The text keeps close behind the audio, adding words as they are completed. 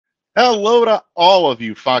Hello to all of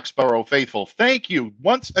you Foxborough faithful. Thank you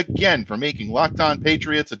once again for making Locked On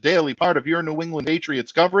Patriots a daily part of your New England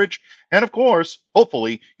Patriots coverage. And of course,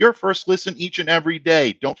 hopefully, your first listen each and every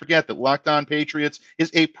day. Don't forget that Locked On Patriots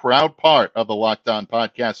is a proud part of the Locked On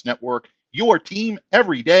Podcast Network, your team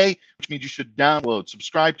every day, which means you should download,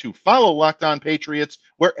 subscribe to, follow Locked On Patriots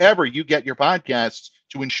wherever you get your podcasts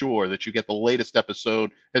to ensure that you get the latest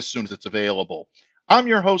episode as soon as it's available. I'm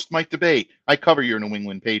your host, Mike Debate. I cover your New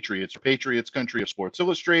England Patriots, or Patriots Country of Sports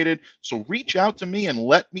Illustrated. So reach out to me and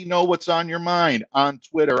let me know what's on your mind on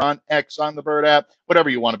Twitter, on X, on the Bird app, whatever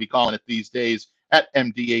you want to be calling it these days, at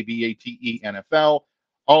MDABATE NFL.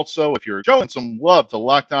 Also, if you're showing some love to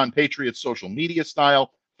Locked On Patriots social media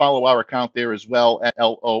style, follow our account there as well at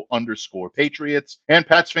LO_Patriots. And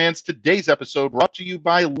Pats fans, today's episode brought to you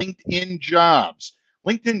by LinkedIn Jobs.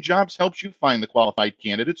 LinkedIn Jobs helps you find the qualified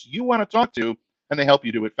candidates you want to talk to, and they help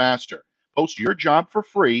you do it faster. Post your job for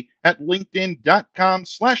free at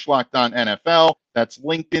linkedin.com/lockedonnfl. That's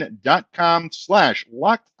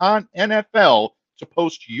linkedin.com/lockedonnfl to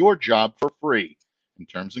post your job for free. And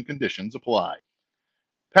terms and conditions apply.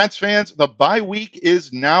 Pats fans, the bye week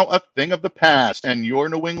is now a thing of the past, and your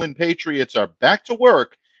New England Patriots are back to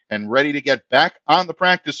work and ready to get back on the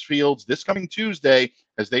practice fields this coming Tuesday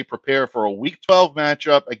as they prepare for a Week 12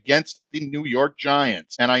 matchup against the New York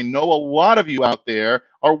Giants. And I know a lot of you out there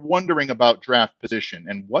are wondering about draft position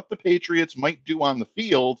and what the Patriots might do on the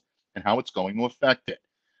field and how it's going to affect it.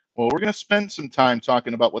 Well, we're going to spend some time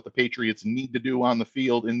talking about what the Patriots need to do on the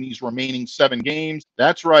field in these remaining 7 games.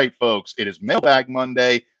 That's right, folks. It is Mailbag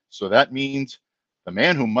Monday, so that means the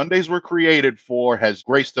man who Mondays were created for has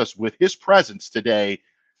graced us with his presence today.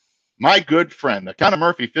 My good friend, the kind of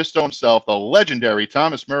Murphy Fisto himself, the legendary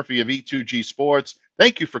Thomas Murphy of E2G Sports.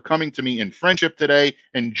 Thank you for coming to me in friendship today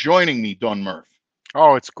and joining me, Don Murph.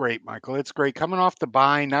 Oh, it's great, Michael. It's great coming off the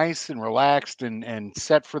bye, nice and relaxed and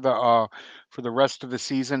set for the rest of the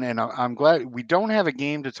season. And I'm glad we don't have a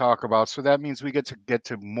game to talk about, so that means we get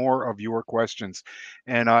to more of your questions,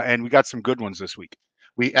 and we got some good ones this week.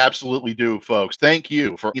 We absolutely do, folks. Thank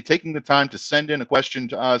you for taking the time to send in a question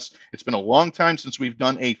to us. It's been a long time since we've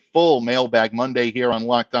done a full Mailbag Monday here on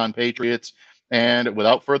Locked On Patriots. And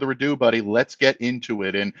without further ado, buddy, let's get into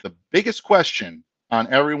it. And the biggest question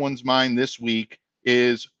on everyone's mind this week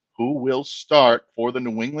is who will start for the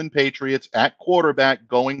New England Patriots at quarterback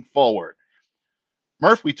going forward.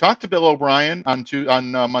 Murph, we talked to Bill O'Brien on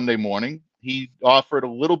Monday morning. He offered a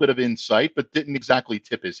little bit of insight, but didn't exactly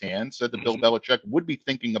tip his hand, said that Bill Belichick would be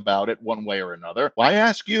thinking about it one way or another. Well, I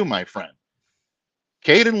ask you, my friend,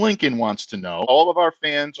 Caden Lincoln wants to know, all of our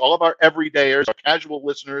fans, all of our everydayers, our casual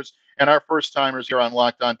listeners, and our first-timers here on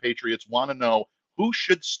Locked On Patriots want to know who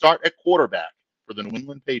should start at quarterback for the New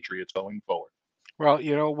England Patriots going forward. Well,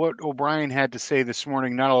 you know what O'Brien had to say this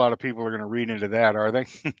morning. Not a lot of people are going to read into that, are they?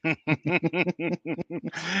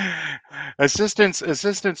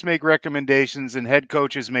 Assistants make recommendations, and head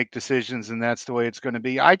coaches make decisions, and that's the way it's going to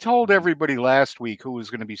be. I told everybody last week who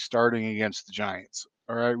was going to be starting against the Giants.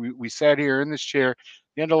 All right, we sat here in this chair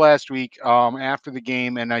the end of last week after the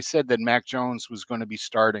game, and I said that Mac Jones was going to be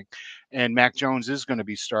starting, and Mac Jones is going to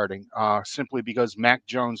be starting simply because Mac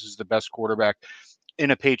Jones is the best quarterback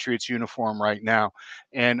in a Patriots uniform right now.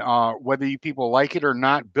 And whether you people like it or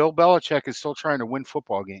not, Bill Belichick is still trying to win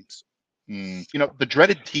football games. The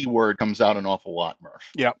dreaded T word comes out an awful lot, Murph.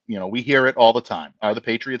 Yeah. We hear it all the time. Are the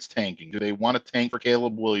Patriots tanking? Do they want to tank for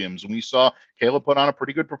Caleb Williams? And we saw Caleb put on a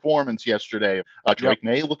pretty good performance yesterday. Drake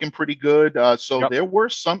May looking pretty good. So there were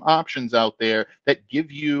some options out there that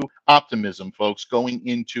give you optimism, folks, going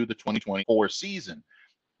into the 2024 season.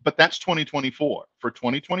 But that's 2024. For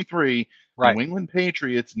 2023, right. New England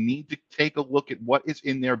Patriots need to take a look at what is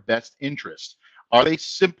in their best interest. Are they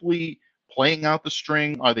simply playing out the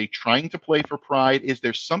string? Are they trying to play for pride? Is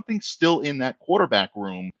there something still in that quarterback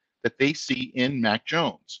room that they see in Mac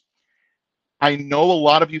Jones? I know a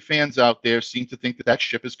lot of you fans out there seem to think that that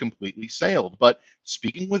ship has completely sailed, but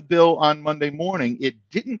speaking with Bill on Monday morning, it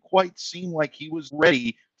didn't quite seem like he was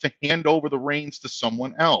ready to hand over the reins to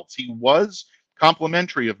someone else. He was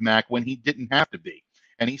complimentary of Mac when he didn't have to be.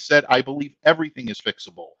 And he said, I believe everything is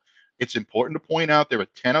fixable. It's important to point out there are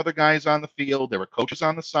 10 other guys on the field. There are coaches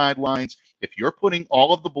on the sidelines. If you're putting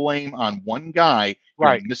all of the blame on one guy,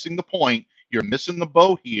 you're missing the point. You're missing the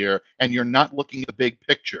boat here, and you're not looking at the big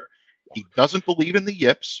picture. He doesn't believe in the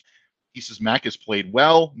yips. He says Mac has played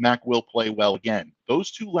well. Mac will play well again. Those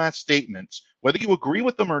two last statements, whether you agree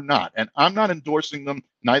with them or not, and I'm not endorsing them,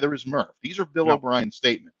 neither is Murph. These are Bill O'Brien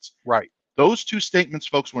statements. Right. Those two statements,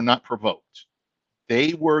 folks, were not provoked.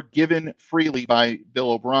 They were given freely by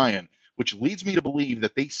Bill O'Brien, which leads me to believe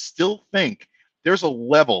that they still think there's a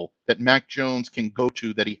level that Mac Jones can go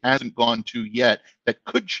to that he hasn't gone to yet that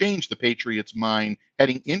could change the Patriots' mind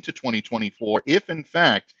heading into 2024 if, in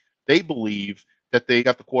fact, they believe that they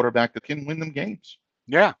got the quarterback that can win them games.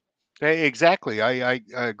 Yeah, exactly. I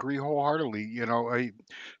agree wholeheartedly.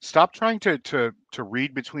 Stop trying to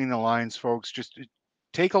read between the lines, folks. Just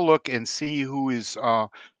take a look and see who is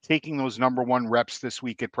taking those number one reps this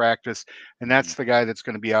week at practice, and that's the guy that's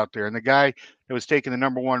going to be out there. And the guy that was taking the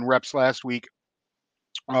number one reps last week,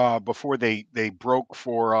 before they broke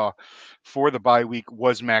for the bye week,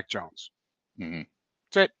 was Mac Jones. Mm-hmm.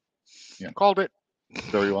 That's it. Yeah. Called it.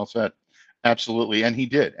 Very well said. Absolutely. And he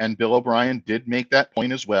did. And Bill O'Brien did make that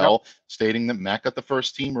point as well, stating that Mac got the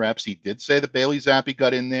first team reps. He did say that Bailey Zappe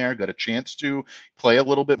got in there, got a chance to play a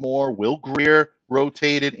little bit more. Will Grier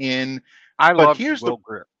rotated in. I But love here's Will the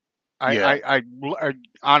Grier. yeah, I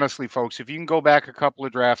honestly, folks, if you can go back a couple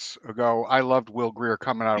of drafts ago, I loved Will Grier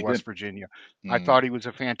coming out he of West did. Virginia. I Mm, thought he was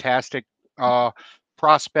a fantastic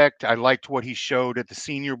prospect. I liked what he showed at the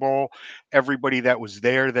Senior Bowl. Everybody that was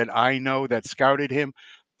there that I know that scouted him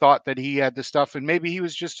thought that he had the stuff, and maybe he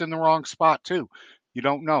was just in the wrong spot too. You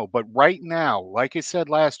don't know. But right now, like I said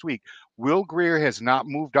last week, Will Grier has not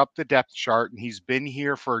moved up the depth chart, and he's been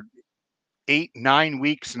here for 8, 9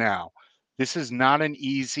 weeks now. This is not an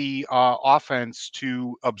easy offense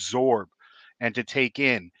to absorb and to take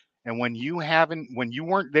in. And when you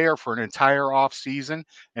weren't there for an entire off season,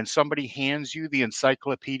 and somebody hands you the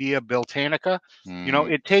Encyclopedia Britannica,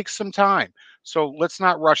 mm. it takes some time. So let's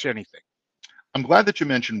not rush anything. I'm glad that you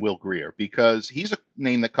mentioned Will Grier because he's a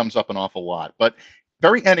name that comes up an awful lot, but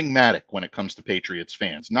very enigmatic when it comes to Patriots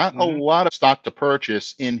fans. Not a Hmm. lot of stock to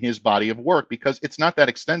purchase in his body of work because it's not that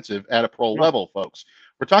extensive at a pro No, level, folks.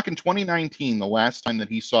 We're talking 2019, the last time that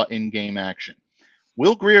he saw in-game action.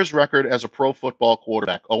 Will Grier's record as a pro football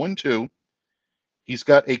quarterback, 0-2. He's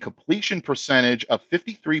got a completion percentage of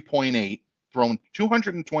 53.8, thrown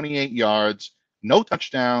 228 yards, no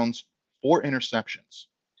touchdowns, 4 interceptions.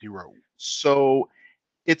 0. So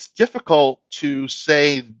it's difficult to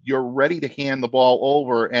say you're ready to hand the ball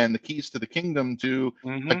over and the keys to the kingdom to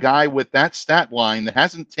a Hmm. guy with that stat line that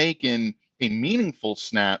hasn't taken a meaningful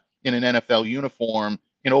snap in an NFL uniform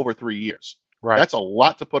in over 3 years. Right. That's a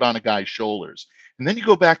lot to put on a guy's shoulders. And then you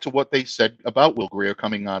go back to what they said about Will Grier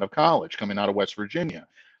coming out of college, coming out of West Virginia.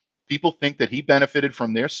 People think that he benefited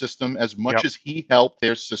from their system as much Yep. as he helped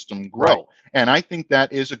their system Right. grow. And I think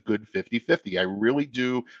that is a good 50-50. I really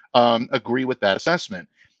do agree with that assessment.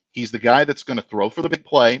 He's the guy that's going to throw for the big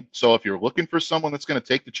play. So if you're looking for someone that's going to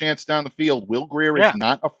take the chance down the field, Will Grier is Yeah.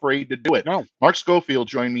 not afraid to do it. No. Mark Schofield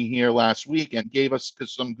joined me here last week and gave us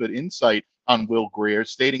some good insight on Will Grier,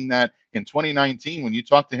 stating that in 2019, when you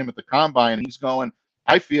talk to him at the combine, he's going,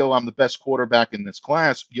 I feel I'm the best quarterback in this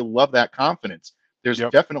class. You love that confidence. There's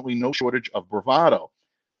Yep. definitely no shortage of bravado,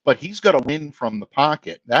 but he's got to win from the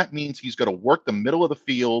pocket. That means he's got to work the middle of the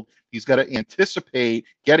field. He's got to anticipate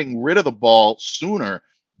getting rid of the ball sooner.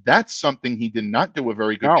 That's something he did not do a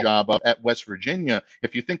very good No. job of at West Virginia.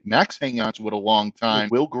 If you think Max hanging on to it a long time,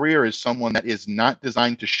 Will Grier is someone that is not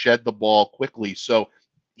designed to shed the ball quickly. So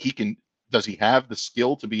does he have the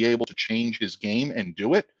skill to be able to change his game and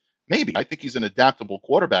do it? Maybe. I think he's an adaptable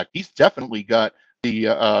quarterback. He's definitely got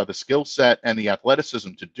the skill set and the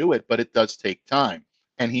athleticism to do it, but it does take time.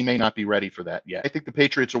 And he may not be ready for that yet. I think the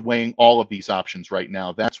Patriots are weighing all of these options right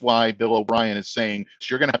now. That's why Bill O'Brien is saying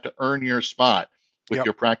you're going to have to earn your spot with Yep.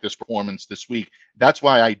 your practice performance this week. That's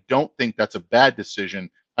why I don't think that's a bad decision.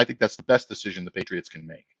 I think that's the best decision the Patriots can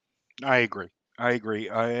make. I agree. I agree.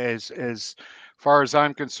 As far as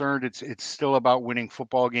I'm concerned, it's still about winning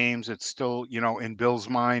football games. It's still, in Bill's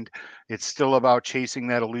mind, it's still about chasing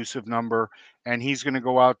that elusive number, and he's going to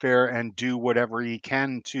go out there and do whatever he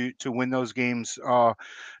can to win those games.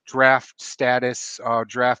 Draft status,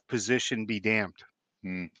 draft position, be damned.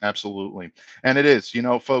 Absolutely. And it is,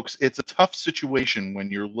 folks, it's a tough situation when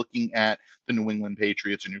you're looking at the New England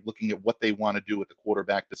Patriots and you're looking at what they want to do at the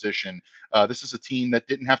quarterback position. This is a team that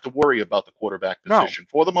didn't have to worry about the quarterback No. position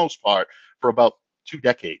for the most part for about 2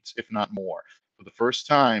 decades, if not more. For the first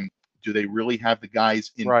time, do they really have the guys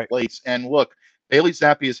in Right. place? And look, Bailey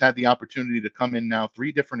Zappe has had the opportunity to come in now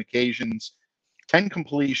 3 different occasions, 10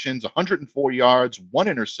 completions, 104 yards, 1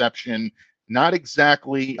 interception. Not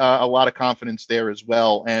exactly a lot of confidence there as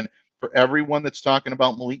well. And for everyone that's talking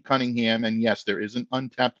about Malik Cunningham, and yes, there is an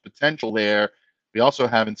untapped potential there. We also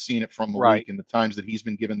haven't seen it from Right. Malik in the times that he's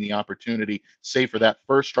been given the opportunity, save for that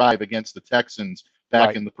first drive against the Texans back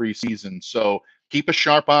Right. in the preseason. So keep a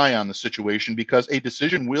sharp eye on the situation because a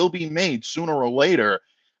decision will be made sooner or later.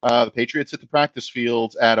 The Patriots hit the practice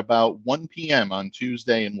fields at about 1 p.m. on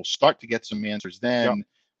Tuesday, and we'll start to get some answers Yep. then.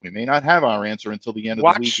 We may not have our answer until the end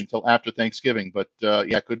of the week, until after Thanksgiving. But yeah,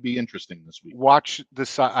 it could be interesting this week. Watch the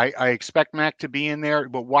side. I expect Mac to be in there,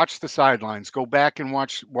 but watch the sidelines. Go back and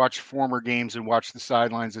watch former games and watch the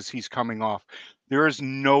sidelines as he's coming off. There is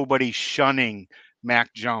nobody shunning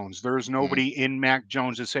Mac Jones. There is nobody in Mac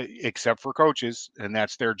Jones except for coaches, and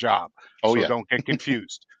that's their job. Oh, so yeah. Don't get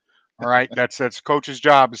confused. All right, that's coach's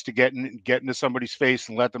job, is to get into somebody's face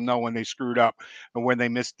and let them know when they screwed up and when they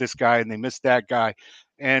missed this guy and they missed that guy.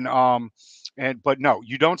 But no,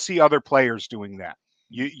 you don't see other players doing that.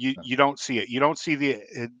 You don't see it. You don't see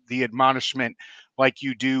the admonishment like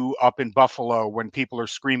you do up in Buffalo when people are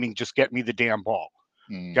screaming, "Just get me the damn ball."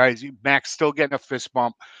 Guys, Mac's still getting a fist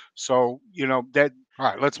bump. So, that. All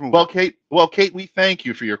right, let's move on. Kate, we thank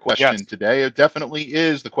you for your question today. It definitely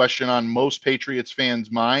is the question on most Patriots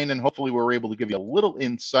fans' mind, and hopefully we're able to give you a little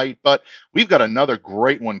insight. But we've got another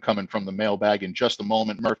great one coming from the mailbag in just a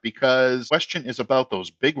moment, Murph, because the question is about those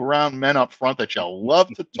big round men up front that y'all love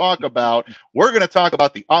to talk about. We're going to talk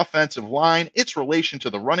about the offensive line, its relation to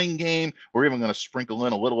the running game. We're even going to sprinkle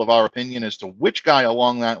in a little of our opinion as to which guy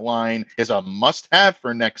along that line is a must-have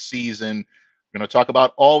for next season. We're going to talk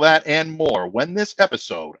about all that and more when this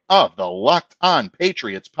episode of the Locked On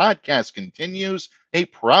Patriots podcast continues, a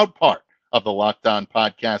proud part of the Locked On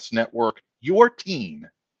Podcast Network, your team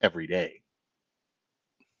every day.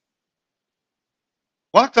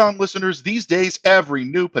 Locked On listeners, these days, every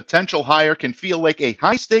new potential hire can feel like a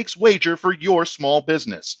high-stakes wager for your small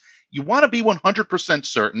business. You want to be 100%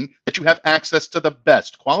 certain that you have access to the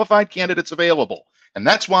best qualified candidates available, and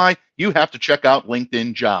that's why you have to check out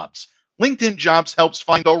LinkedIn Jobs. LinkedIn Jobs helps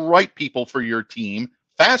find the right people for your team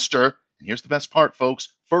faster, and here's the best part, folks,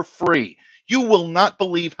 for free. You will not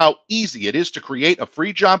believe how easy it is to create a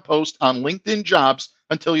free job post on LinkedIn Jobs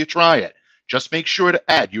until you try it. Just make sure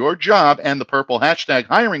to add your job and the purple hashtag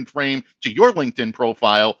hiring frame to your LinkedIn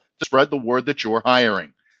profile to spread the word that you're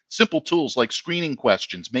hiring. Simple tools like screening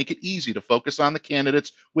questions make it easy to focus on the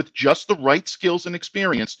candidates with just the right skills and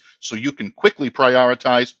experience so you can quickly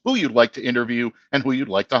prioritize who you'd like to interview and who you'd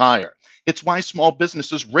like to hire. It's why small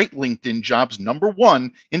businesses rate LinkedIn Jobs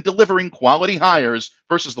 #1 in delivering quality hires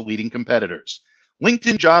versus the leading competitors.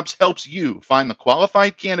 LinkedIn Jobs helps you find the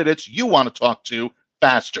qualified candidates you want to talk to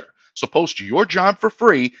faster. So post your job for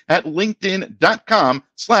free at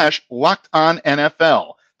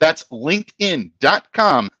linkedin.com/lockedonnfl. That's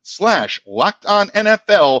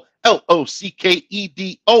linkedin.com/lockedonnfl,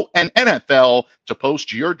 LOCKEDONNFL, to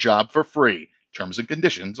post your job for free. Terms and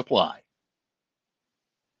conditions apply.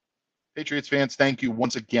 Patriots fans, thank you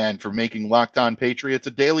once again for making Locked On Patriots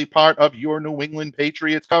a daily part of your New England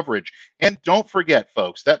Patriots coverage. And don't forget,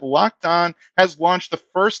 folks, that Locked On has launched the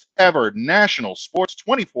first ever national sports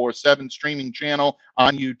 24/7 streaming channel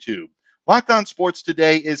on YouTube. Locked On Sports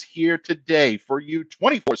Today is here today for you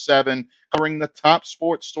 24/7, covering the top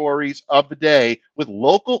sports stories of the day with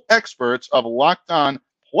local experts of Locked On,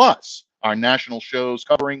 plus our national shows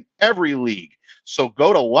covering every league. So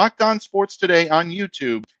go to Locked On Sports Today on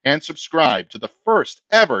YouTube and subscribe to the first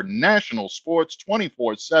ever national sports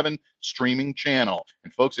 24/7 streaming channel.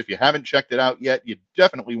 And folks, if you haven't checked it out yet, you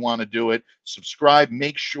definitely want to do it. Subscribe,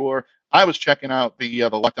 make sure. I was checking out the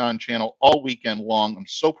Locked On channel all weekend long. I'm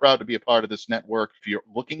so proud to be a part of this network. If you're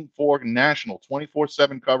looking for national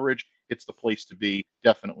 24/7 coverage, it's the place to be.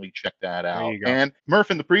 Definitely check that out. And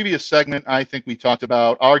Murph, in the previous segment, I think we talked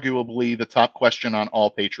about arguably the top question on all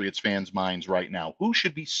Patriots fans' minds right now. Who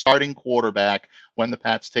should be starting quarterback when the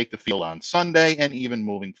Pats take the field on Sunday and even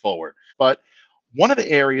moving forward? But one of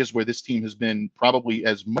the areas where this team has been probably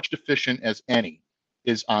as much deficient as any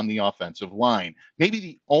is on the offensive line. Maybe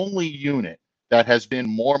the only unit that has been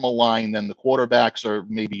more maligned than the quarterbacks, or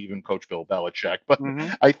maybe even Coach Bill Belichick. But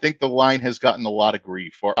I think the line has gotten a lot of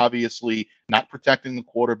grief for obviously not protecting the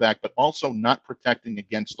quarterback, but also not protecting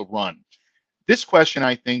against the run. This question,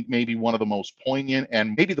 I think, may be one of the most poignant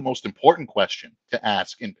and maybe the most important question to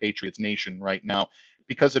ask in Patriots Nation right now,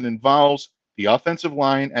 because it involves the offensive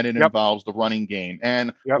line and it involves the running game.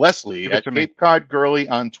 And Leslie at Cape Cod Girly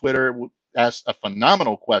on Twitter asked a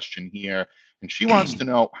phenomenal question here. And she wants to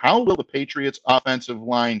know, how will the Patriots offensive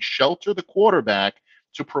line shelter the quarterback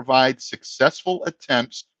to provide successful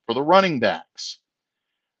attempts for the running backs?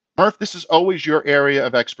 Murph, this is always your area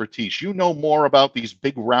of expertise. You know more about these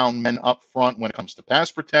big round men up front when it comes to pass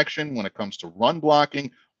protection, when it comes to run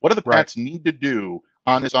blocking. What do the Pats need to do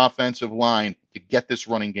on this offensive line to get this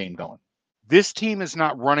running game going? This team is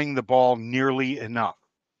not running the ball nearly enough.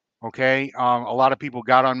 Okay. A lot of people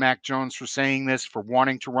got on Mac Jones for saying this, for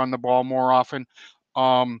wanting to run the ball more often.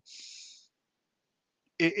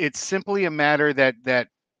 It's simply a matter that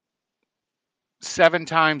 7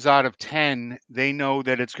 times out of 10, they know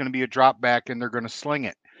that it's going to be a drop back and they're going to sling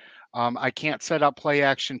it. I can't set up play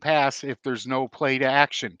action pass if there's no play to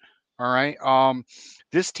action. All right.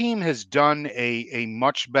 This team has done a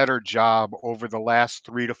much better job over the last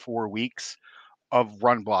 3 to 4 weeks of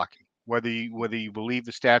run blocking. Whether you believe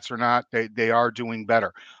the stats or not, they are doing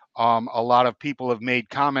better. A lot of people have made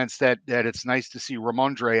comments that it's nice to see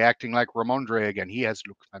Ramondre acting like Ramondre again. He has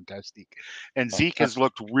looked fantastic, and Zeke has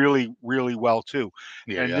looked really, really well too.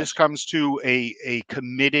 Yeah, And this yes. comes to a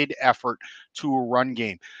committed effort to a run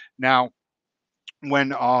game. Now,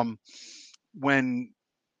 when when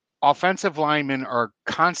offensive linemen are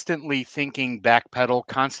constantly thinking backpedal,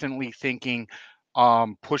 constantly thinking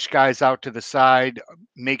push guys out to the side,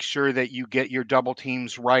 make sure that you get your double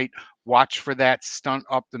teams right, watch for that stunt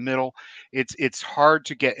up the middle. It's hard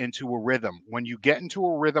to get into a rhythm. When you get into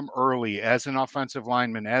a rhythm early as an offensive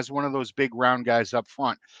lineman, as one of those big round guys up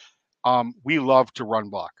front, we love to run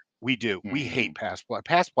block. We do. We hate pass block.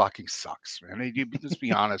 Pass blocking sucks, man. Let's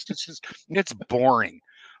be honest. It's boring.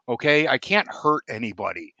 Okay, I can't hurt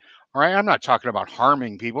anybody. All right, I'm not talking about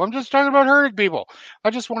harming people. I'm just talking about hurting people. I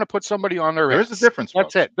just want to put somebody on their There is a ass. difference,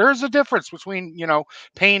 That's folks. it. There's a difference between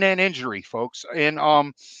pain and injury, folks, and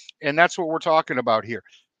that's what we're talking about here.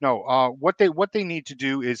 No, what they need to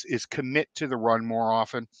do is commit to the run more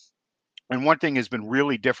often. And one thing has been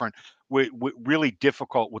really different, really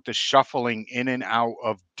difficult with the shuffling in and out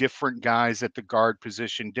of different guys at the guard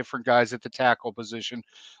position, different guys at the tackle position.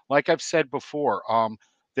 Like I've said before,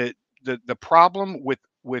 the the problem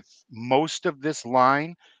with most of this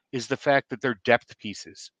line is the fact that they're depth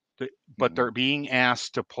pieces, but they're being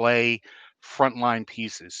asked to play frontline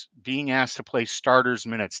pieces, being asked to play starters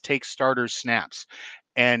minutes, take starters snaps,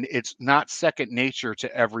 and it's not second nature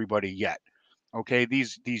to everybody yet. Okay,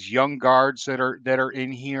 these young guards that are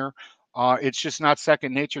in here, it's just not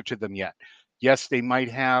second nature to them yet. Yes, they might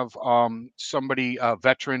have somebody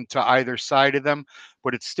veteran to either side of them,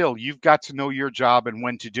 but it's still, you've got to know your job and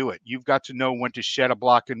when to do it. You've got to know when to shed a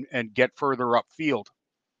block and get further upfield,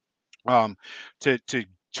 to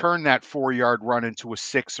turn that 4 yard run into a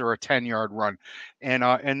 6 or a 10 yard run, and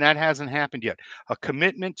that hasn't happened yet. A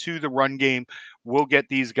commitment to the run game will get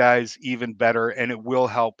these guys even better, and it will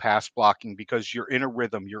help pass blocking because you're in a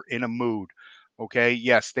rhythm, you're in a mood. Okay,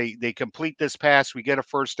 yes, they complete this pass, we get a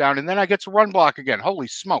first down, and then I get to run block again. Holy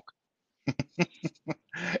smoke!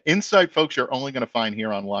 Inside folks you're only going to find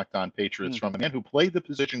here on Locked On Patriots Mm, from a man who played the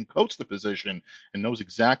position, coached the position, and knows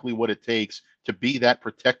exactly what it takes to be that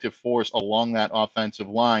protective force along that offensive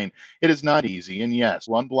line. It is not easy. And yes,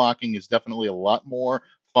 run blocking is definitely a lot more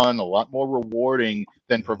fun, a lot more rewarding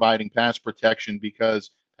than providing pass protection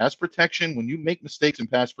because pass protection, when you make mistakes in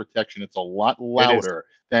pass protection, it's a lot it is. louder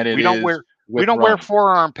than it We don't is wear we with don't wear run.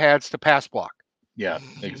 forearm pads to pass block. Yeah,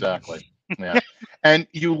 exactly. Yeah. And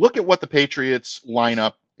you look at what the Patriots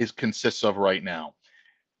lineup is consists of right now.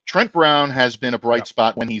 Trent Brown has been a bright Yep.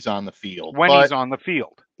 spot when he's on the field, When he's but on the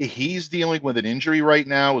field. he's dealing with an injury right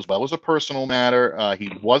now as well as a personal matter. He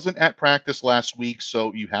wasn't at practice last week,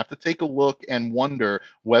 so you have to take a look and wonder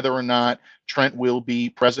whether or not Trent will be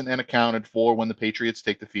present and accounted for when the Patriots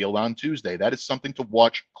take the field on Tuesday. That is something to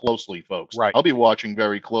watch closely, folks. Right. I'll be watching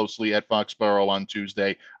very closely at Foxborough on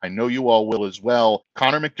Tuesday. I know you all will as well.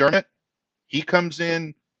 Connor McDermott, he comes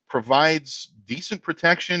in, provides decent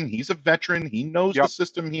protection. He's a veteran. He knows the Yep.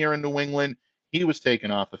 system here in New England. He was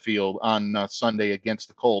taken off the field on Sunday against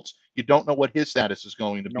the Colts. You don't know what his status is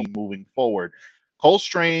going to be Nope. moving forward. Cole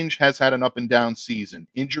Strange has had an up and down season.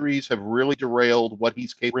 Injuries have really derailed what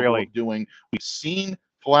he's capable Really. of doing. We've seen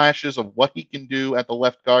flashes of what he can do at the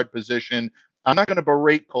left guard position. I'm not going to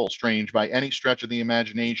berate Cole Strange by any stretch of the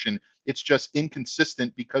imagination. It's just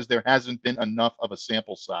inconsistent because there hasn't been enough of a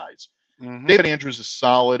sample size. Hmm. David Andrews is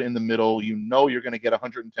solid in the middle. You know you're going to get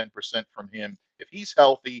 110% from him. If he's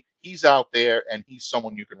healthy, he's out there, and he's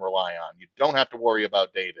someone you can rely on. You don't have to worry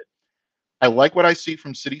about David. I like what I see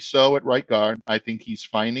from City So at right guard. I think he's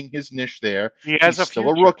finding his niche there. He has He's a still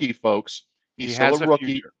a future. rookie, folks. He's He still a has a rookie.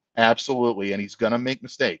 future. Absolutely. And he's going to make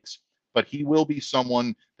mistakes. But he will be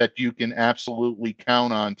someone that you can absolutely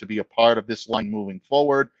count on to be a part of this line moving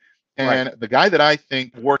forward. Right. And the guy that I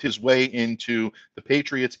think worked his way into the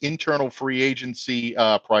Patriots' internal free agency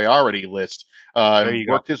priority list, There you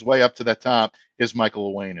go. worked his way up to the top, is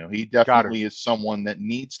Michael Owenu. He Got her. definitely is someone that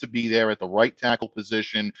needs to be there at the right tackle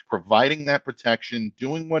position, providing that protection,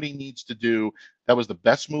 doing what he needs to do. That was the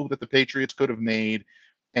best move that the Patriots could have made.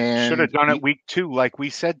 Should have And done it week 2, like we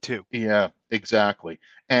said to. yeah, exactly.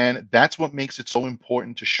 And that's what makes it so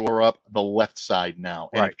important to shore up the left side now.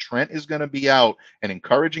 And Right. if Trent is going to be out, an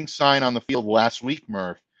encouraging sign on the field last week,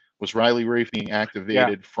 Murph, was Riley Rafe being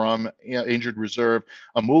activated from injured reserve.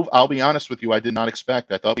 A move, I'll be honest with you, I did not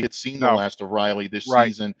expect. I thought we had seen the last of Riley this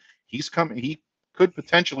season. He's coming. He could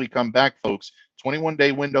potentially come back, folks.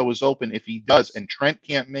 21-day window is open. If he does, and Trent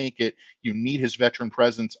can't make it, you need his veteran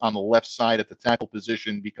presence on the left side at the tackle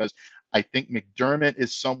position, because I think McDermott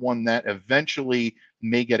is someone that eventually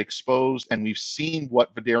may get exposed, and we've seen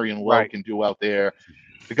what Vidarian Lowe can do out there.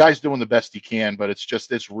 The guy's doing the best he can, but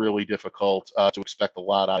it's really difficult to expect a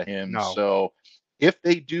lot out of him. So if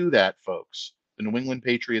they do that, folks, the New England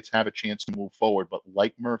Patriots have a chance to move forward. But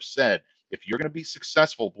like Murph said, if you're going to be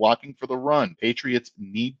successful blocking for the run, Patriots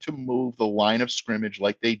need to move the line of scrimmage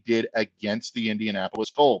like they did against the Indianapolis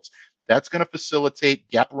Colts. That's going to facilitate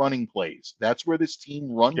gap running plays. That's where this team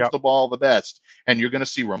runs the ball the best. And you're going to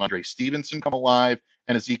see Ramondre Stevenson come alive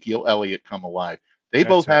and Ezekiel Elliott come alive. They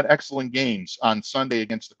both had excellent games on Sunday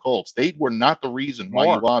against the Colts. They were not the reason why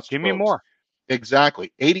you lost. Give me more.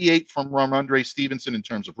 Exactly. 88 from Ramondre Stevenson in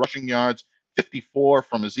terms of rushing yards, 54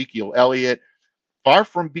 from Ezekiel Elliott. Far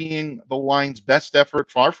from being the line's best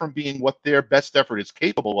effort, far from being what their best effort is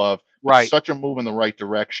capable of, but such a move in the right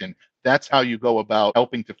direction. That's how you go about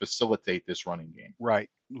helping to facilitate this running game. Right.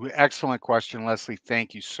 Excellent question, Leslie.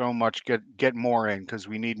 Thank you so much. Get more in, because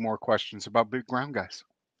we need more questions about big ground guys.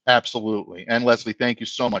 Absolutely. And Leslie, thank you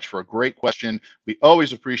so much for a great question. We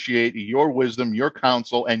always appreciate your wisdom, your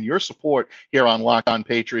counsel, and your support here on Locked On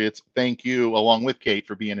Patriots. Thank you, along with Kate,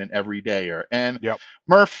 for being an everydayer. And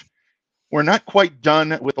Murph, we're not quite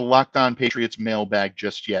done with the Locked On Patriots mailbag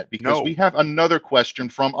just yet, because we have another question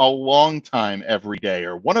from a longtime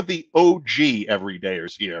everydayer, one of the OG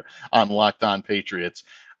everydayers here on Locked On Patriots,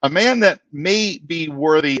 a man that may be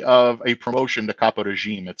worthy of a promotion to Capo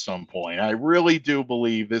Regime at some point. I really do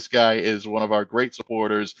believe this guy is one of our great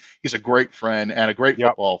supporters. He's a great friend and a great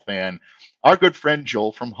football fan. Our good friend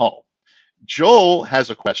Joel from Hull. Joel has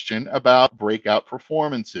a question about breakout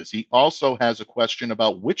performances. He also has a question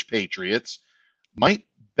about which Patriots might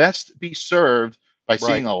best be served by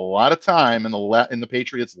seeing a lot of time in the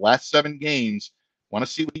Patriots' last 7 games. Want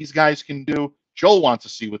to see what these guys can do. Joel wants to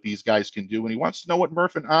see what these guys can do, and he wants to know what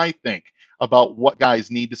Murph and I think about what guys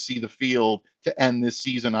need to see the field to end this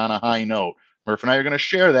season on a high note. Murph and I are going to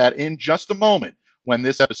share that in just a moment when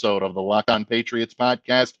this episode of the Locked On Patriots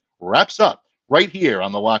podcast wraps up, right here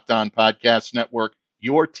on the Locked On Podcast Network,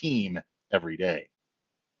 your team every day.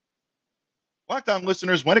 Locked On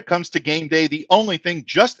listeners, when it comes to game day, the only thing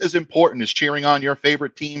just as important as cheering on your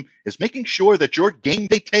favorite team is making sure that your game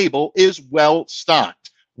day table is well stocked.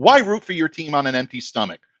 Why root for your team on an empty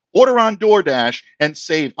stomach? Order on DoorDash and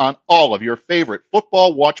save on all of your favorite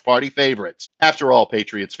football watch party favorites. After all,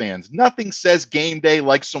 Patriots fans, nothing says game day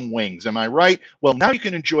like some wings, am I right? Well, now you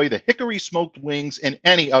can enjoy the hickory smoked wings in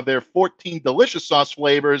any of their 14 delicious sauce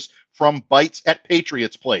flavors from Bites at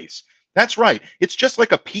Patriots Place. That's right. It's just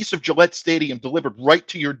like a piece of Gillette Stadium delivered right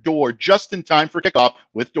to your door just in time for kickoff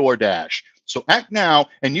with DoorDash. So act now,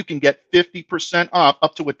 and you can get 50% off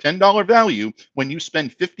up to a $10 value when you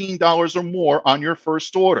spend $15 or more on your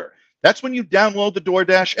first order. That's when you download the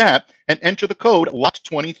DoorDash app and enter the code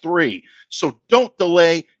LOCK23. So don't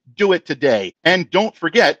delay. Do it today. And don't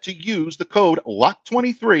forget to use the code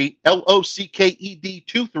LOCK23,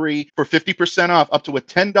 LOCKED23, for 50% off up to a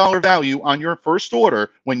 $10 value on your first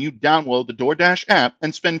order when you download the DoorDash app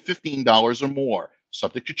and spend $15 or more.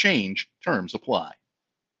 Subject to change. Terms apply.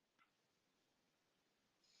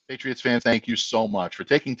 Patriots fans, thank you so much for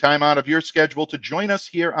taking time out of your schedule to join us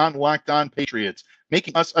here on Locked On Patriots,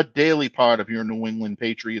 making us a daily part of your New England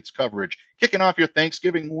Patriots coverage, kicking off your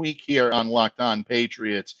Thanksgiving week here on Locked On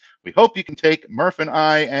Patriots. We hope you can take Murph and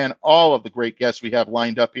I and all of the great guests we have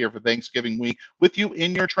lined up here for Thanksgiving week with you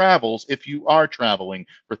in your travels if you are traveling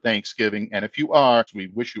for Thanksgiving. And if you are, we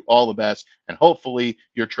wish you all the best, and hopefully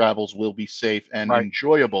your travels will be safe and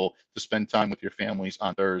enjoyable to spend time with your families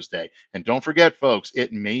on Thursday. And don't forget, folks,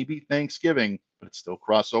 it may be Thanksgiving, but it's still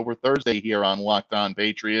crossover Thursday here on Locked On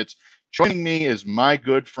Patriots. Joining me is my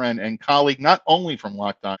good friend and colleague, not only from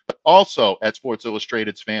Locked On, but also at Sports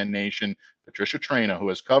Illustrated's Fan Nation, Patricia Traina, who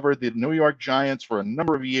has covered the New York Giants for a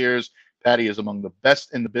number of years. Patty is among the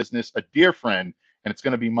best in the business, a dear friend, and it's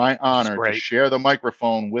going to be my honor to share the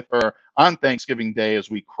microphone with her on Thanksgiving Day as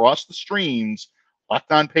we cross the streams,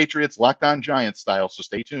 Locked On Patriots, Locked On Giants style. So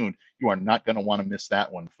stay tuned. You are not going to want to miss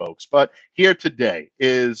that one, folks. But here today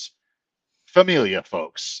is Familia,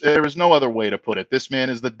 folks. There is no other way to put it. This man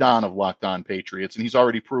is the Don of Locked On Patriots, and he's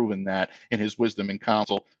already proven that in his wisdom and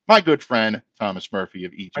counsel. My good friend, Thomas Murphy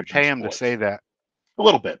of E2G I pay him Sports. to say that. A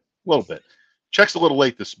little bit. Check's a little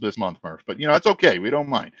late this month, Murph, but, it's okay. We don't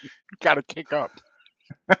mind. Got to kick up.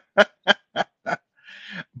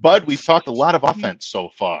 Bud, we've talked a lot of offense so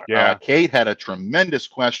far. Yeah. Kate had a tremendous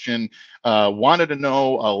question, wanted to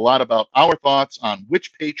know a lot about our thoughts on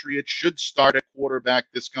which Patriots should start at quarterback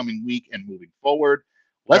this coming week and moving forward.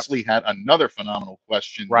 Leslie had another phenomenal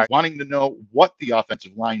question, wanting to know what the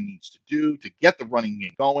offensive line needs to do to get the running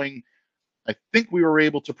game going. I think we were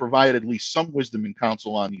able to provide at least some wisdom and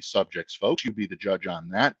counsel on these subjects, folks. You be the judge on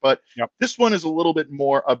that. But this one is a little bit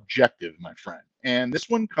more objective, my friend. And this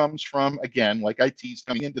one comes from, again, like I teased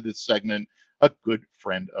coming into this segment, a good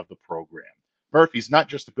friend of the program. Murph, he's not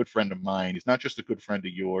just a good friend of mine. He's not just a good friend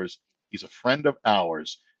of yours. He's a friend of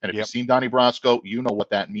ours. And if you've seen Donnie Brasco, you know what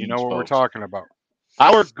that means, You know what folks. we're talking about.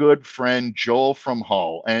 Our good friend Joel from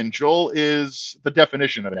Hull. And Joel is the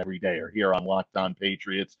definition of an everydayer here on Locked On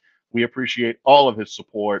Patriots. We appreciate all of his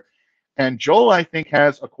support. And Joel, I think,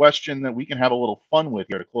 has a question that we can have a little fun with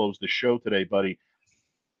here to close the show today, buddy.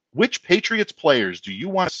 Which Patriots players do you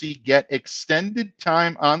want to see get extended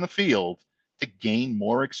time on the field to gain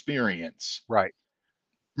more experience? Right.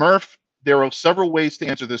 Murph, there are several ways to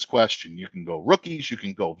answer this question. You can go rookies, you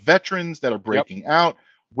can go veterans that are breaking out.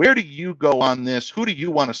 Where do you go on this? Who do you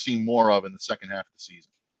want to see more of in the second half of the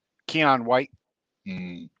season? Keon White.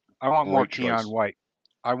 I want more Keon White.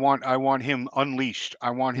 I want him unleashed.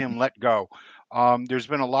 I want him let go. There's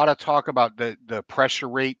been a lot of talk about the pressure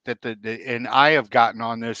rate that and I have gotten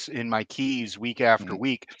on this in my keys week after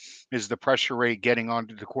week, is the pressure rate getting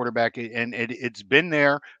onto the quarterback, and it's been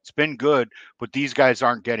there, it's been good, but these guys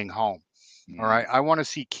aren't getting home. All right, I want to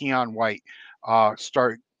see Keon White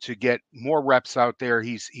start to get more reps out there.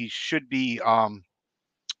 He should be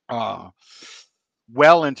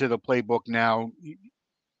well into the playbook now.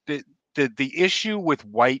 The issue with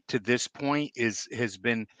White to this point has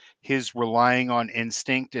been his relying on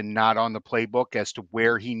instinct and not on the playbook as to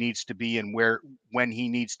where he needs to be and when he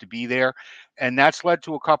needs to be there, and that's led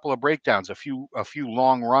to a couple of breakdowns, a few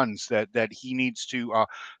long runs that he needs to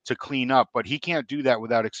clean up. But he can't do that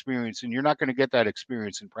without experience, and you're not going to get that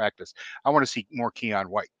experience in practice. I want to see more Keon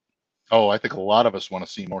White. Oh, I think a lot of us want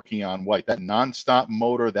to see more Keon White. That nonstop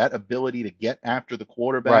motor, that ability to get after the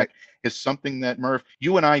quarterback is something that, Murph,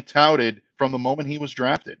 you and I touted from the moment he was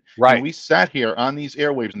drafted. And we sat here on these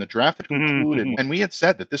airwaves and the draft had concluded, and we had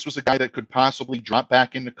said that this was a guy that could possibly drop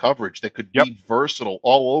back into coverage, that could be versatile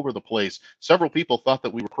all over the place. Several people thought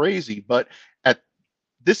that we were crazy, but at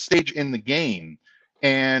this stage in the game,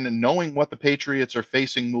 and knowing what the Patriots are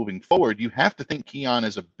facing moving forward, you have to think Keon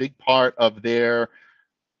is a big part of their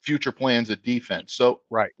future plans at defense. So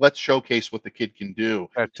let's showcase what the kid can do.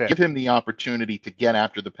 Give him the opportunity to get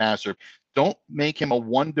after the passer. Don't make him a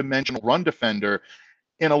one-dimensional run defender.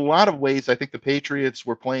 In a lot of ways, I think the Patriots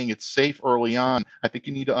were playing it safe early on. I think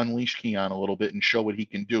you need to unleash Keon a little bit and show what he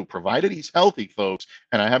can do, provided he's healthy, folks.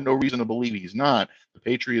 And I have no reason to believe he's not. The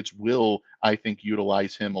Patriots will, I think,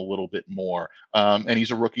 utilize him a little bit more. And he's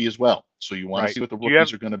a rookie as well. So you want to see what the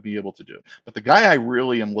rookies are going to be able to do. But the guy I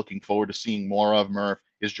really am looking forward to seeing more of, Murph,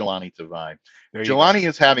 is Jelani Tavai. Jelani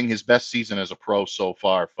is having his best season as a pro so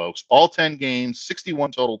far, folks. All 10 games,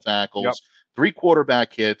 61 total tackles, 3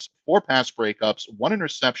 quarterback hits, 4 pass breakups, 1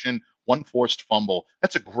 interception, 1 forced fumble.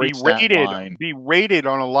 That's a great stat line. Be rated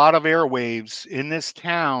on a lot of airwaves in this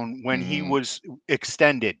town when he was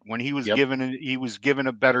extended, when he was given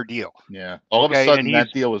a better deal. Yeah. All of a sudden,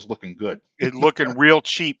 that deal is looking good. It's looking real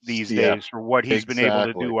cheap these days for what he's been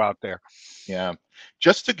able to do out there. Yeah.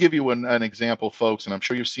 Just to give you an example, folks, and I'm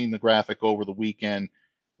sure you've seen the graphic over the weekend,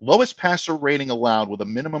 lowest passer rating allowed with a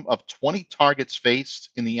minimum of 20 targets faced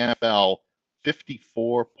in the NFL,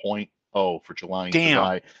 54.0 for Jelani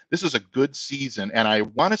Tavai. This is a good season, and I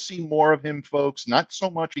want to see more of him, folks, not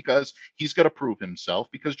so much because he's got to prove himself,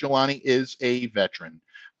 because Jelani is a veteran.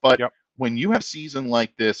 But when you have a season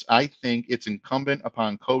like this, I think it's incumbent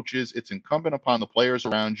upon coaches, it's incumbent upon the players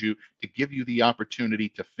around you to give you the opportunity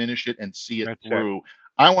to finish it and see it through.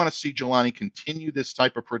 I want to see Jelani continue this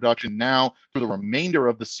type of production now through the remainder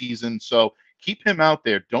of the season. So keep him out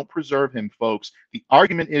there. Don't preserve him, folks. The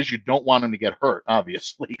argument is you don't want him to get hurt,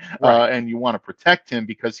 obviously, and you want to protect him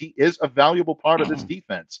because he is a valuable part of this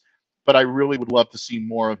defense. But I really would love to see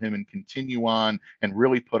more of him and continue on and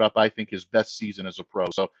really put up, I think, his best season as a pro.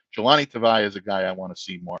 So Jelani Tavai is a guy I want to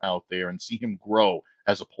see more out there and see him grow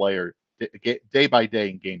as a player day by day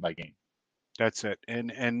and game by game. That's it.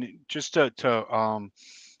 And just to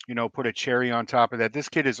put a cherry on top of that, this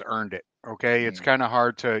kid has earned it. Okay. It's kind of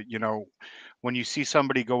hard to, when you see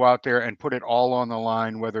somebody go out there and put it all on the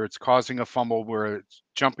line, whether it's causing a fumble, where it's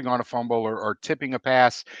jumping on a fumble or tipping a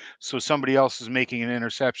pass so somebody else is making an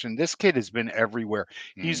interception. This kid has been everywhere.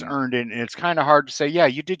 He's earned it. And it's kind of hard to say, yeah,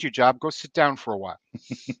 you did your job. Go sit down for a while.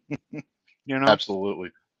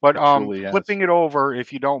 Absolutely. But It truly has. flipping it over,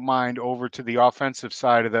 if you don't mind, over to the offensive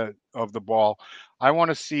side of the ball, I want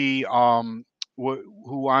to see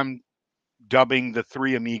who I'm dubbing the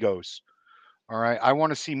three amigos. All right, I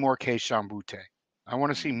want to see more Keishawn Butte. I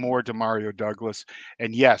want to see Mhm. more Demario Douglas,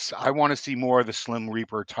 and yes, I want to see more of the Slim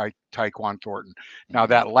Reaper Tyquan Thornton. Now, Mhm.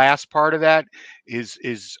 that last part of that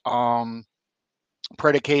is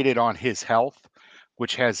predicated on his health,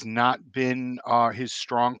 which has not been his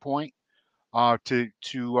strong point. To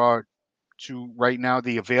right now,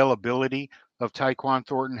 the availability of Tyquan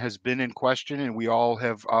Thornton has been in question, and we all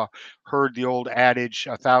have heard the old adage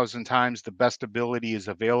 1,000 times: the best ability is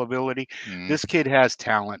availability. Mhm. This kid has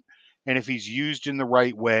talent, and if he's used in the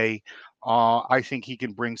right way, I think he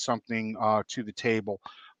can bring something to the table.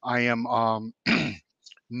 I am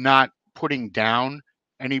not putting down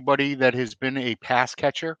anybody that has been a pass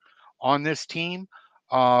catcher on this team,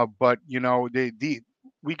 but the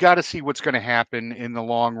we got to see what's going to happen in the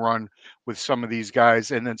long run with some of these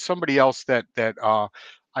guys, and then somebody else that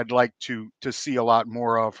I'd like to see a lot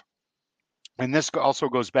more of. And this also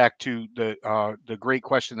goes back to the great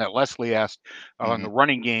question that Leslie asked on Mhm. the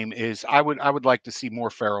running game. Is I would like to see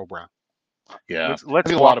more Pharaoh Brown. Yeah. I Let's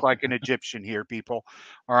think a lot walk of like an Egyptian here, people.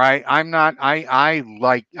 All right. I'm not I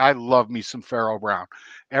love me some Pharaoh Brown.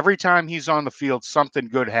 Every time he's on the field, something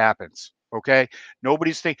good happens. Okay.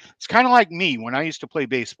 Nobody's think it's kind of like me when I used to play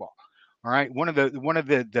baseball. All right. One of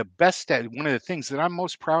the best one of the things that I'm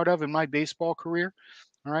most proud of in my baseball career,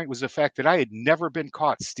 all right, was the fact that I had never been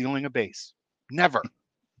caught stealing a base. Never.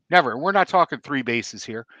 Never. We're not talking three bases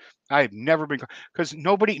here. I have never been because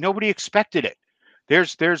nobody expected it.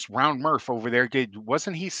 There's Round Murph over there.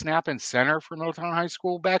 Wasn't he snapping center for Middletown High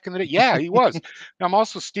School back in the day? Yeah, he was. And I'm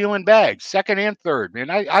also stealing bags, second and third. Man,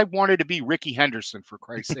 I wanted to be Ricky Henderson for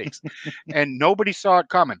Christ's sakes, and nobody saw it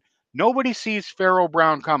coming. Nobody sees Pharaoh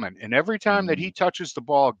Brown coming, and every time that he Mhm. touches the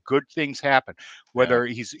ball, good things happen. Yeah. Whether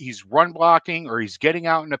he's run blocking or he's getting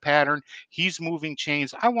out in a pattern, he's moving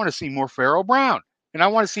chains. I want to see more Pharaoh Brown. And I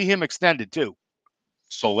want to see him extended too.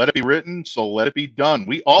 So let it be written. So let it be done.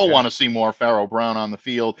 We all Yeah. want to see more Pharaoh Brown on the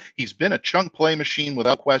field. He's been a chunk play machine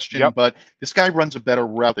without question, Yep. but this guy runs a better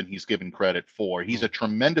route than he's given credit for. He's Mm. a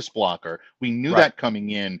tremendous blocker. We knew Right. that coming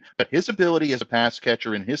in, but his ability as a pass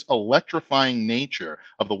catcher and his electrifying nature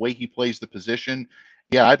of the way he plays the position.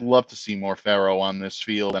 Yeah, I'd love to see more Pharaoh on this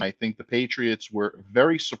field. And I think the Patriots were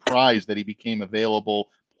very surprised that he became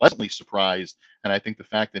available, pleasantly surprised. And I think the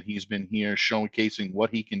fact that he's been here showcasing what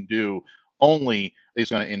he can do only is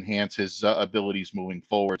going to enhance his abilities moving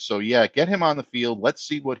forward. So yeah, get him on the field. Let's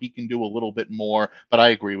see what he can do a little bit more. But I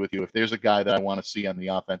agree with you. If there's a guy that I want to see on the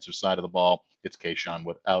offensive side of the ball, it's Keyshawn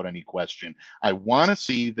without any question. I want to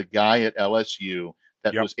see the guy at LSU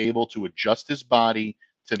that Yep. was able to adjust his body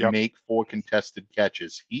to Yep. make four contested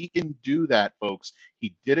catches. He can do that, folks.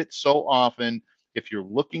 He did it so often. If you're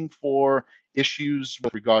looking for issues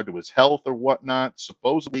with regard to his health or whatnot,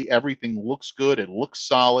 supposedly everything looks good. It looks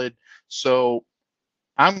solid. So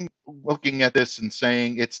I'm looking at this and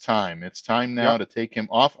saying it's time. It's time now Yep. to take him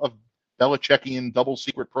off of Belichickian double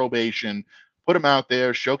secret probation, put him out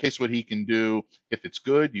there, showcase what he can do. If it's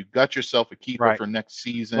good, you've got yourself a keeper Right. for next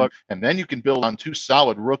season, Look, and then you can build on two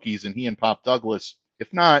solid rookies and he and Pop Douglas.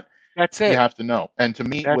 If not, that's you it. have to know. And to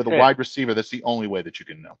me, That's with a it. wide receiver, that's the only way that you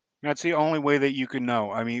can know. That's the only way that you can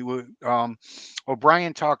know. I mean,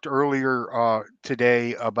 O'Brien talked earlier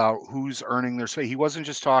today about who's earning their say. He wasn't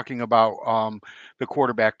just talking about the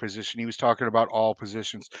quarterback position. He was talking about all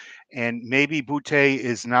positions. And maybe Butte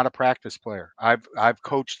is not a practice player. I've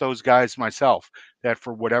coached those guys myself. That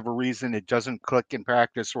for whatever reason it doesn't click in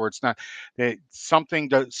practice, or it's not that something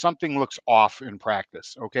looks off in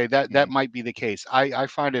practice. Okay, that Mhm. might be the case. I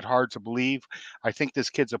find it hard to believe. I think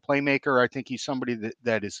this kid's a playmaker. I think he's somebody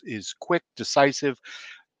that is quick, decisive,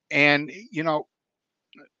 and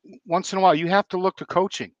once in a while you have to look to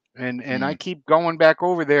coaching. And I Mhm. keep going back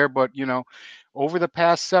over there, but over the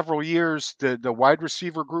past several years, the wide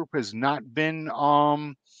receiver group has not been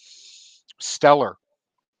stellar,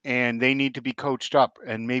 and they need to be coached up.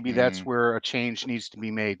 And maybe that's Mhm. where a change needs to be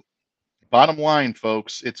made. Bottom line,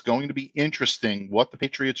 folks, it's going to be interesting what the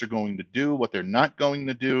Patriots are going to do, what they're not going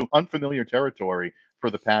to do. Unfamiliar territory for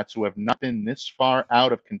the Pats, who have not been this far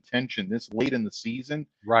out of contention this late in the season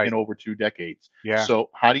in Right? over 2 decades. Yeah. So,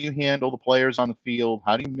 how do you handle the players on the field?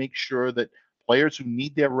 How do you make sure that players who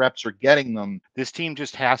need their reps are getting them? This team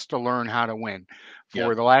just has to learn how to win. Yeah.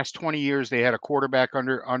 For the last 20 years, they had a quarterback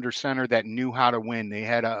under center that knew how to win. They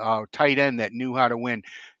had a tight end that knew how to win.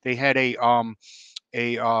 They had a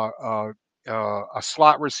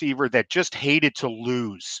slot receiver that just hated to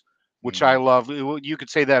lose, which I Hmm. love. You could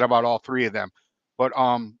say that about all three of them, but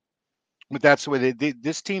But that's the way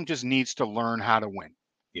this team just needs to learn how to win.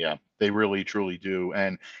 Yeah, they really truly do.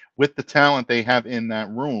 And with the talent they have in that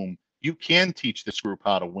room, you can teach this group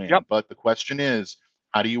how to win. Yep. But the question is,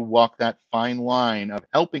 how do you walk that fine line of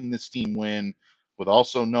helping this team win with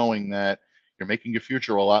also knowing that you're making your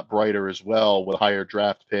future a lot brighter as well with a higher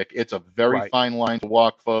draft pick? It's a very Right. fine line to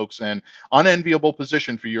walk, folks, and unenviable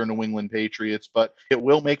position for your New England Patriots, but it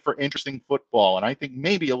will make for interesting football. And I think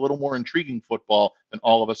maybe a little more intriguing football than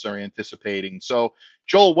all of us are anticipating. So,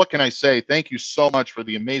 Joel, what can I say? Thank you so much for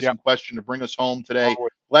the amazing Yep. question to bring us home today.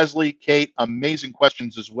 Always. Leslie, Kate, amazing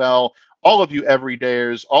questions as well. All of you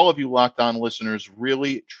everydayers, all of you Locked On listeners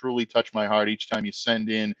really, truly touch my heart each time you send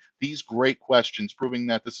in these great questions, proving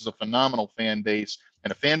that this is a phenomenal fan base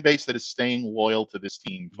and a fan base that is staying loyal to this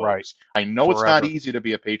team, Right. folks. I know it's not Forever. easy to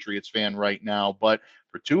be a Patriots fan right now, but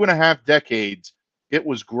for 2.5 decades, it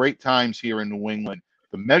was great times here in New England.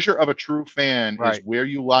 The measure of a true fan is Right. where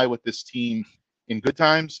you lie with this team in good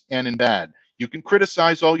times and in bad. You can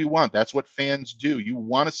criticize all you want. That's what fans do. You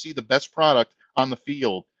want to see the best product on the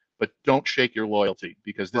field, but don't shake your loyalty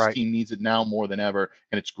because this Right. team needs it now more than ever.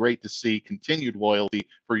 And it's great to see continued loyalty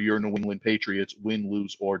for your New England Patriots, win,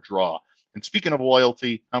 lose, or draw. And speaking of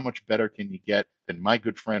loyalty, how much better can you get than my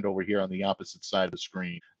good friend over here on the opposite side of the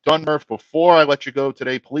screen? Don Murph, before I let you go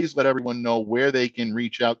today, please let everyone know where they can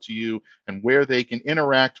reach out to you and where they can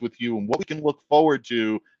interact with you and what we can look forward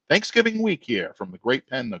to Thanksgiving week here from the great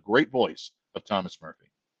pen, the great voice of Thomas Murphy.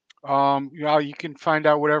 You can find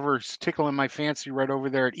out whatever's tickling my fancy right over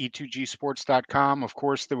there at e2gsports.com. Of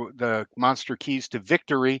course, the monster keys to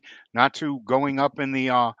victory, not to going up in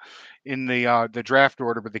the draft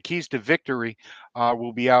order, but the keys to victory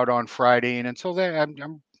will be out on Friday. And until then,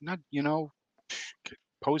 I'm not,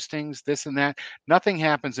 postings, this and that. Nothing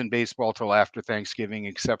happens in baseball till after Thanksgiving,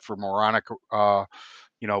 except for moronic,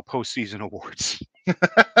 postseason awards.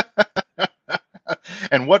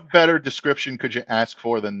 And what better description could you ask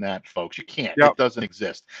for than that, folks? You can't. Yep. It doesn't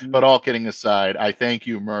exist. But all kidding aside, I thank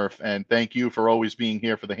you, Murph, and thank you for always being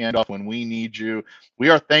here for the handoff when we need you. We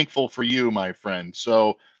are thankful for you, my friend.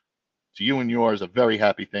 So to you and yours, a very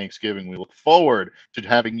happy Thanksgiving. We look forward to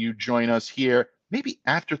having you join us here, maybe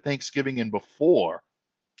after Thanksgiving and before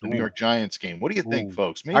the New Ooh, York Giants game. What do you think, ooh,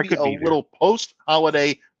 folks? I Maybe could a be there. little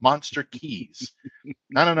post-holiday Monster Keys.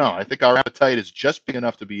 I don't know. I think our appetite is just big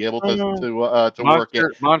enough to be able to work it.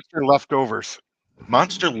 Monster leftovers.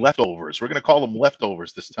 Monster leftovers. We're going to call them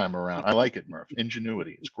leftovers this time around. I like it, Murph.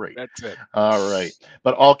 Ingenuity. It's great. That's it. All right.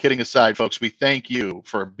 But all kidding aside, folks, we thank you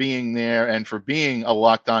for being there and for being a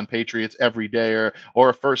Locked On Patriots everydayer or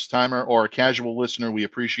a first timer or a casual listener. We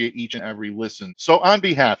appreciate each and every listen. So on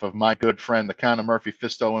behalf of my good friend, the Conor Murphy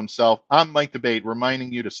Fisto himself, I'm Mike Debate,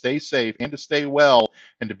 reminding you to stay safe and to stay well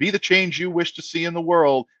and to be the change you wish to see in the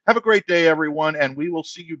world. Have a great day, everyone, and we will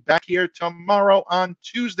see you back here tomorrow on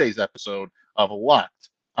Tuesday's episode of Locked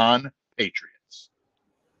On Patriots.